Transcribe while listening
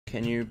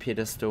Can you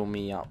pedestal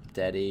me up,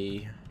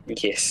 Daddy?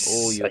 Yes,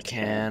 Oh, you I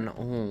can.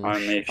 Oh,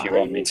 Only if you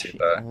want me to,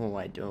 though. Oh,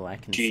 I do. I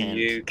consent.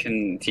 Do you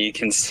consent?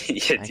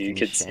 Yeah, do you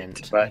consent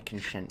to I that?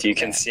 consent Do you to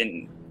that.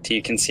 consent? Do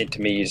you consent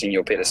to me using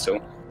your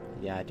pedestal?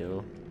 Yeah, I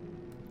do.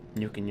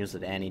 You can use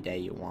it any day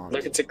you want.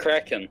 Look, it's a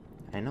kraken.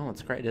 I know,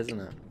 it's great, isn't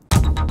it?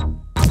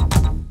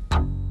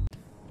 I'm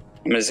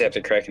gonna zap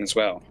the kraken as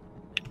well.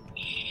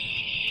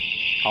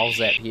 I'll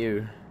zap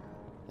you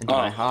into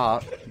my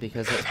heart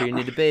because that's where you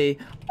need to be.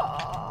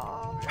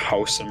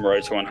 Wholesome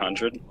road to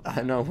 100.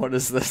 I know. What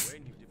is this?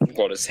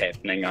 What is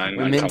happening?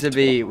 We're meant to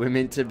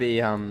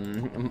be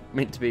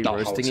Not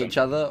roasting wholesome. each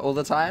other all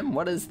the time.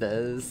 What is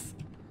this?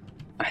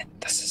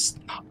 This is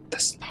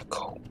not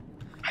cool.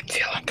 I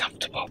feel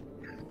uncomfortable.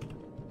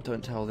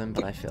 Don't tell them,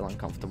 but I feel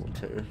uncomfortable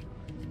too.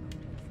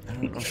 I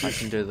don't know if I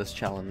can do this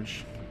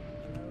challenge.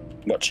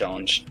 What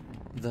challenge?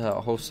 The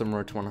wholesome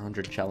road to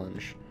 100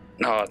 challenge.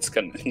 No, it's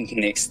gonna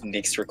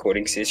next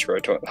recording says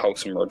road to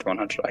wholesome road to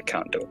 100. I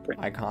can't do it, bro.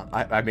 I can't.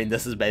 I mean,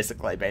 this is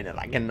basically been it.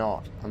 I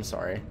cannot. I'm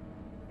sorry.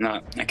 No,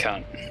 I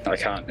can't.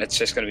 It's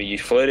just gonna be you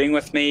flirting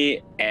with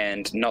me,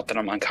 and not that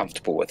I'm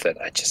uncomfortable with it.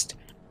 I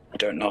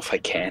don't know if I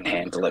can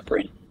handle it,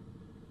 Brent.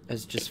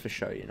 It's just for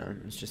show, you know.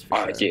 It's just for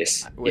show.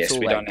 Yes, It's all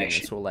we acting. don't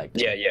actually. It's all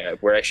acting. Yeah,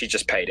 we're actually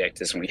just paid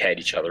actors, and we hate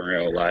each other in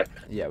real life.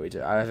 Yeah, we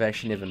do. I've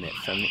actually never met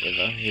Finn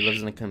ever. He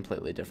lives in a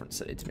completely different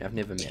city to me. I've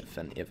never met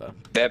Finn ever.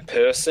 That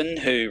person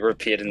who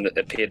appeared in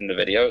the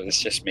video is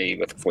just me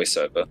with a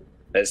voiceover.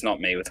 It's not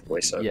me with a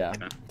voiceover. Yeah, you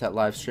know? that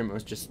live stream, it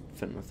was just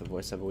Finn with the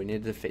voiceover. We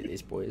need to defeat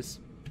these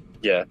boys.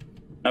 Yeah.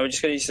 No, we're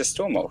just gonna use the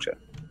storm ultra.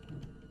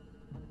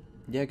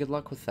 Yeah, good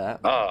luck with that.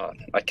 Oh,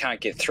 I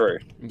can't get through.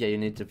 Yeah, you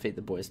need to defeat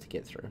the boys to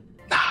get through.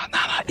 Nah.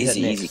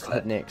 Easy, hit easy next, clip.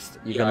 hit next.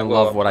 You're Yeah, gonna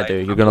well, love what I like, do.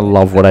 You're gonna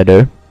love what I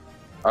do.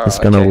 It's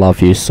gonna okay.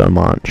 love you so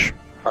much.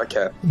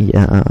 Okay.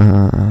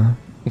 Yeah.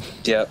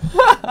 Yep.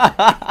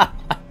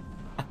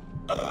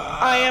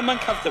 I am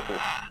uncomfortable.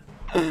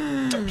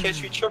 Don't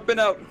catch me tripping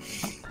up.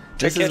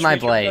 This is my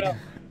blade.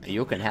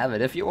 You can have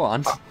it if you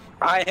want.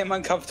 I am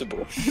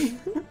uncomfortable.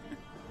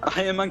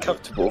 I am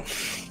uncomfortable.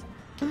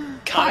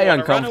 Hi,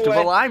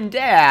 uncomfortable. I'm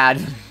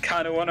Dad.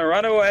 Kinda wanna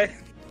run away.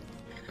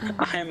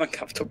 I am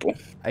uncomfortable.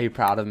 Are you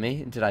proud of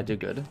me? Did I do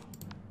good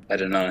I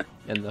don't know.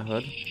 in the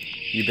hood?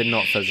 You better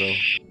not fizzle.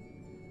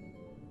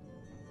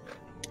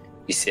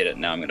 You said it,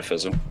 now I'm gonna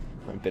fizzle.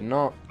 I better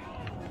not.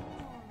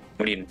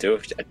 What are you gonna do?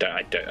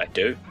 I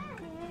do.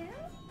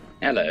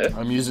 Hello.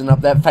 I'm using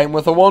up that fame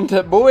with a want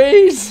it,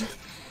 boys.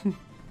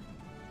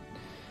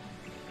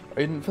 I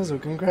didn't fizzle.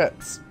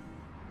 Congrats.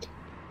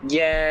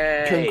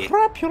 Yay!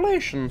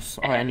 Congratulations.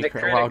 Oh, And any the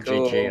crit. Wow,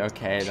 critical. GG.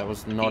 Okay, that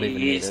was not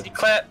even Easy needed.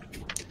 clap.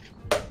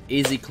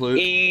 Easy clue.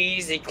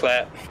 Easy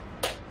clap.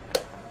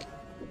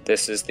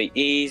 This is the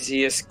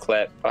easiest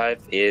clap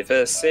I've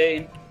ever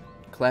seen.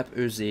 Clap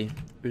Uzi.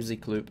 Uzi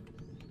Kloop.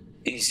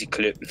 Easy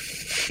clip.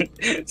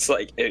 It's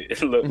like a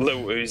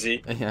little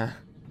Uzi, Yeah,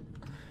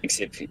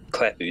 except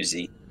clap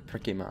Uzi.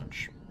 pretty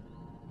much.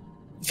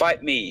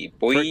 Fight me,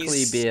 boys.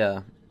 Prickly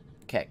bear.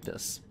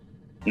 Cactus.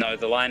 No,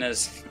 the line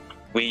is,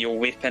 where your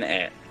weapon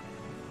at?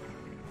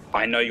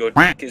 I know your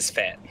dick is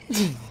fat.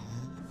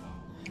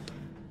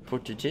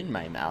 Put it in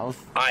my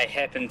mouth. I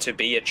happen to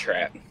be a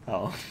trap.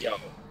 Oh. Yo,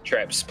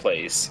 traps,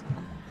 please.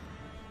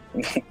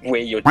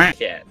 Where your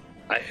dick at?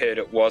 I heard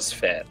it was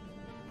fat.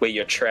 Where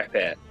your trap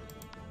at?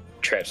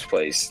 Traps,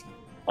 please.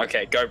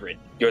 Okay, go, Brett.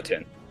 Your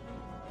turn.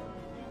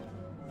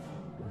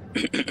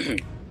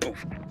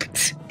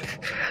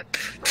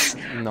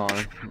 No,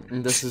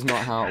 this is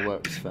not how it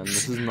works, Finn.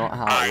 This is not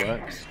how it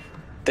works.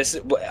 This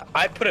is.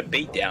 I put a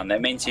beat down.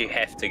 That means you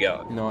have to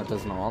go. No, it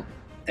does not.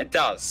 It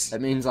does.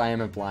 It means I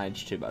am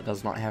obliged to, but it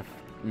does not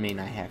mean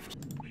I have to.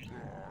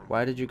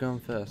 Why did you go in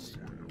first?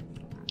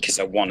 Because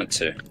I wanted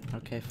to.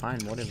 Okay, fine,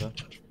 whatever.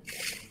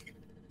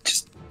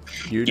 Just.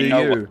 You do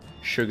know you,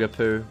 sugar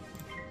poo.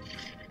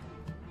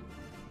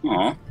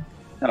 Aw,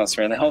 that was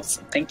really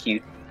wholesome. Thank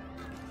you.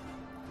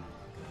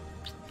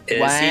 Is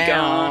Wow, he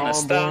gonna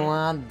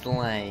stun?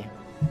 bloodly.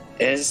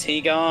 Is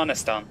he gonna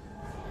stun?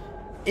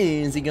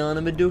 Is he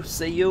gonna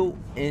Medusa you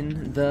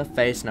in the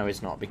face? No,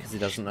 he's not, because he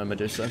doesn't know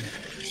Medusa.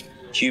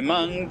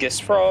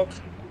 Humongous frog.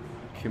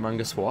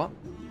 Humongous what?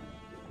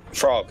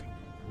 Frog.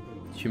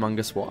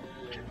 Humongous what?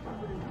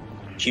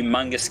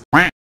 Humongous.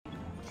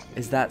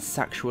 Is that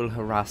sexual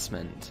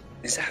harassment?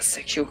 Is that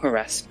sexual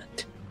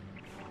harassment?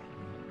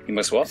 You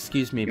must what?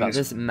 Excuse me, but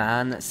this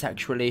man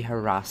sexually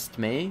harassed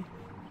me?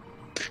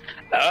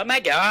 Oh my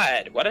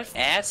god, what an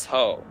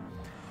asshole.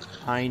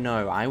 I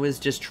know, I was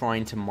just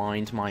trying to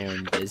mind my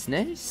own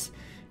business.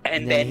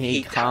 And then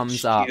he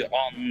comes touched up you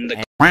on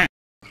the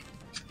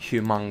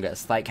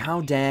humongous. Like,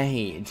 how dare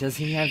he? Does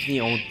he have the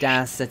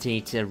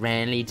audacity to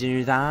really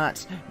do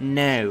that?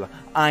 No,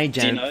 I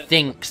don't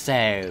think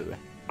so.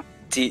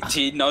 Do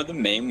you know the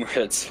meme where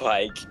it's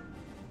like,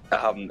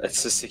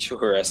 it's a sexual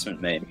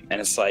harassment meme,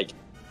 and it's like,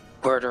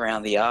 word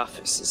around the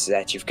office is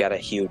that you've got a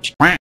huge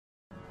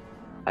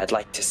I'd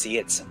like to see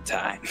it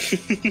sometime.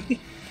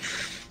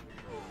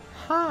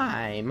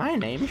 Hi, my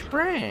name's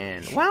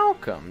Bran.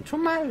 Welcome to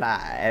my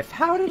life.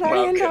 How did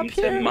I end up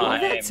here? Well,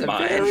 that's a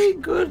very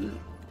good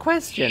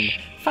question.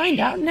 Find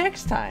out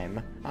next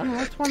time on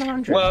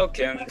RT100.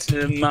 Welcome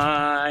to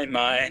my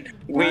mine.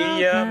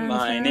 We are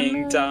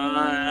mining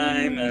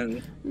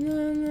diamond.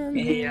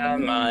 We are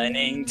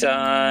mining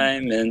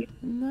diamond.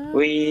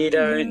 We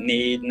don't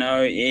need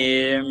no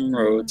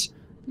emeralds.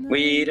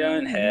 We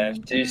don't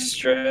have to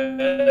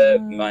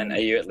strip mine. Are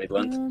you at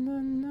Leland?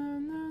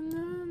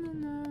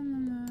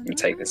 You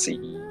take this a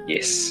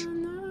yes.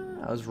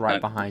 I was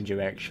right behind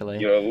you, actually.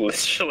 You're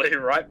literally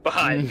right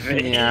behind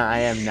me. Yeah, I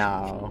am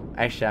now.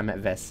 Actually, I'm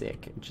at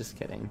Vesek. Just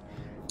kidding.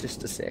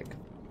 Just a sec.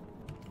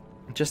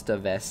 Just a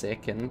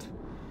Vesecond.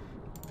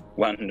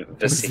 One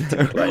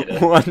Vesecond later.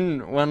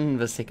 One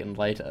Vesecond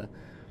later.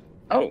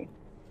 Oh.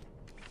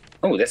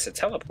 Oh, that's a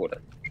teleporter.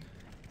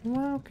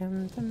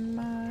 Welcome to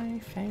my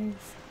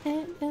face.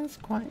 It is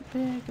quite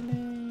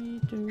bigly.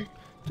 Do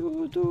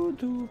do do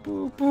do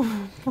boo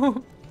boo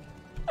boo.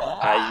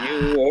 Are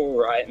you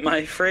alright,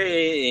 my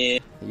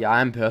friend? Yeah,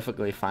 I'm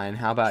perfectly fine.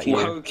 How about you?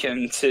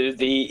 Welcome to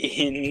the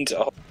end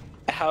of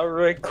our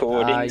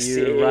recording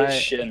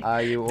session.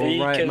 Are you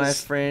alright, my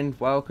friend?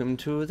 Welcome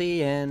to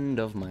the end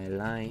of my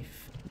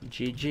life.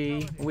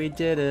 GG, we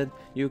did it.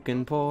 You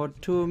can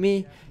port to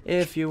me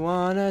if you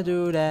wanna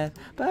do that.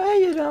 But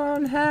you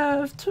don't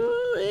have to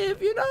if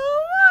you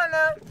don't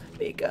wanna.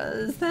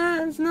 Because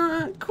that's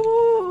not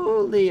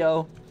cool,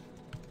 Leo.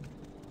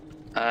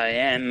 I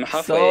am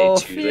halfway so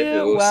to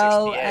level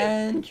well, 68.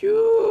 and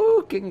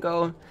you can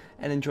go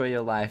and enjoy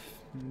your life,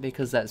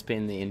 because that's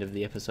been the end of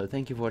the episode.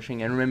 Thank you for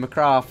watching, and remember,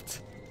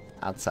 craft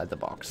outside the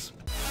box.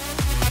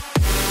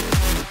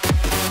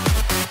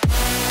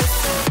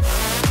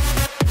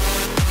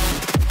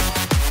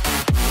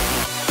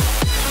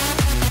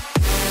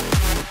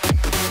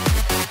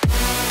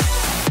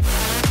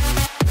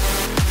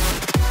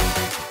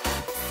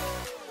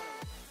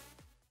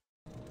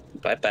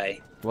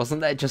 Bye-bye.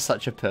 Wasn't that just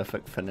such a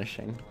perfect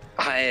finishing?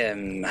 I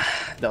am...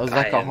 That was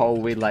like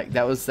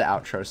that was the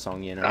outro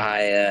song, you know?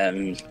 I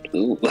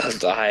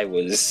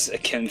was...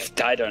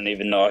 I don't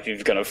even know if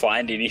you're gonna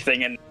find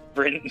anything in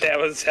Brent. That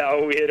was how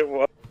weird it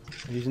was.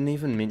 You didn't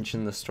even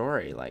mention the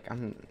story. Like,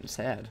 I'm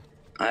sad.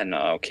 I know,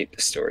 I'll keep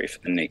the story for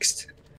the next